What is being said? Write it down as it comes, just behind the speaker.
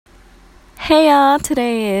Hey y'all,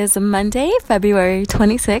 today is Monday, February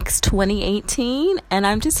 26, 2018, and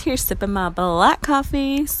I'm just here sipping my black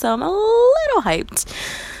coffee, so I'm a little hyped.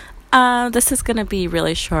 This is going to be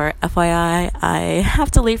really short. FYI, I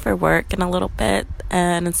have to leave for work in a little bit,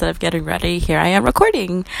 and instead of getting ready, here I am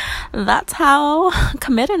recording. That's how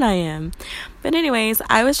committed I am. But anyways,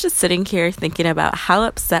 I was just sitting here thinking about how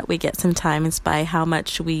upset we get sometimes by how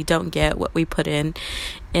much we don't get what we put in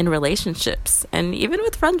relationships, and even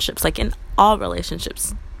with friendships, like in all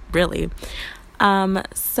relationships, really.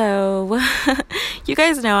 So you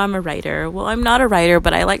guys know I'm a writer. Well, I'm not a writer,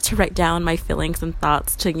 but I like to write down my feelings and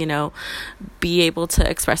thoughts to, be able to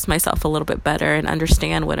express myself a little bit better and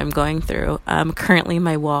understand what I'm going through. Currently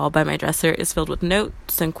my wall by my dresser is filled with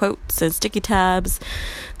notes and quotes and sticky tabs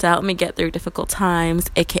to help me get through difficult times,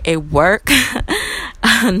 aka work.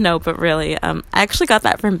 No, but really, I actually got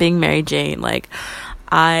that from Being Mary Jane.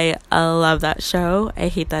 I love that show. I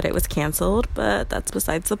hate that it was canceled, but that's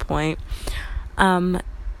besides the point. Mary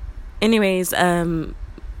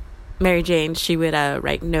Jane, she would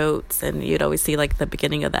write notes, and you'd always see the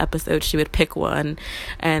beginning of the episode, she would pick one,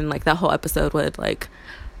 and that whole episode would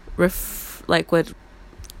would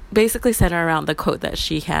basically center around the quote that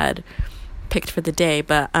she had picked for the day.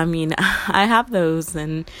 But I mean, I have those,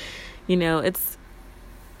 and it's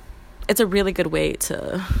a really good way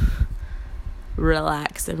to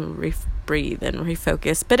relax and breathe and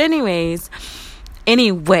refocus. But anyway,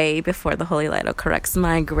 before the Holy Lido corrects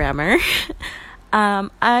my grammar,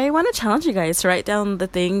 I want to challenge you guys to write down the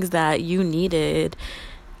things that you needed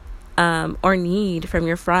or need from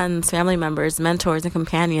your friends, family members, mentors, and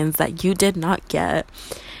companions that you did not get.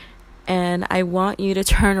 And I want you to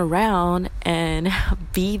turn around and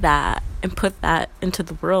be that and put that into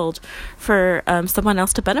the world for someone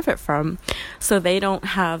else to benefit from, so they don't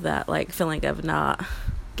have that feeling of not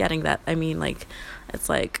getting that. I mean, it's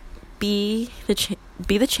be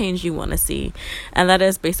the change you want to see. And that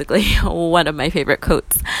is basically one of my favorite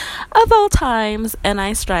quotes of all times, and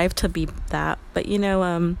I strive to be that. But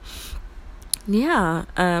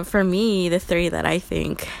for me, the three that I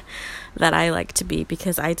think that I like to be,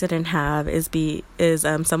 because I didn't have, is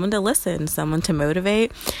someone to listen, someone to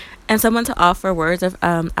motivate, and someone to offer words of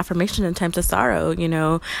affirmation in times of sorrow.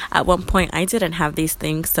 At one point I didn't have these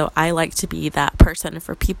things, so I like to be that person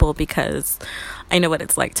for people because I know what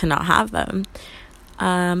it's like to not have them.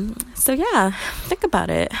 So yeah, think about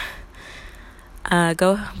it.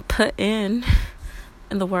 Go put into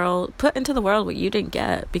the world what you didn't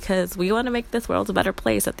get, because we want to make this world a better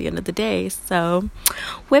place at the end of the day. So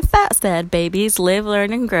with that said, babies, live,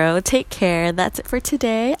 learn, and grow. Take care. That's it for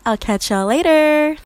today. I'll catch y'all later.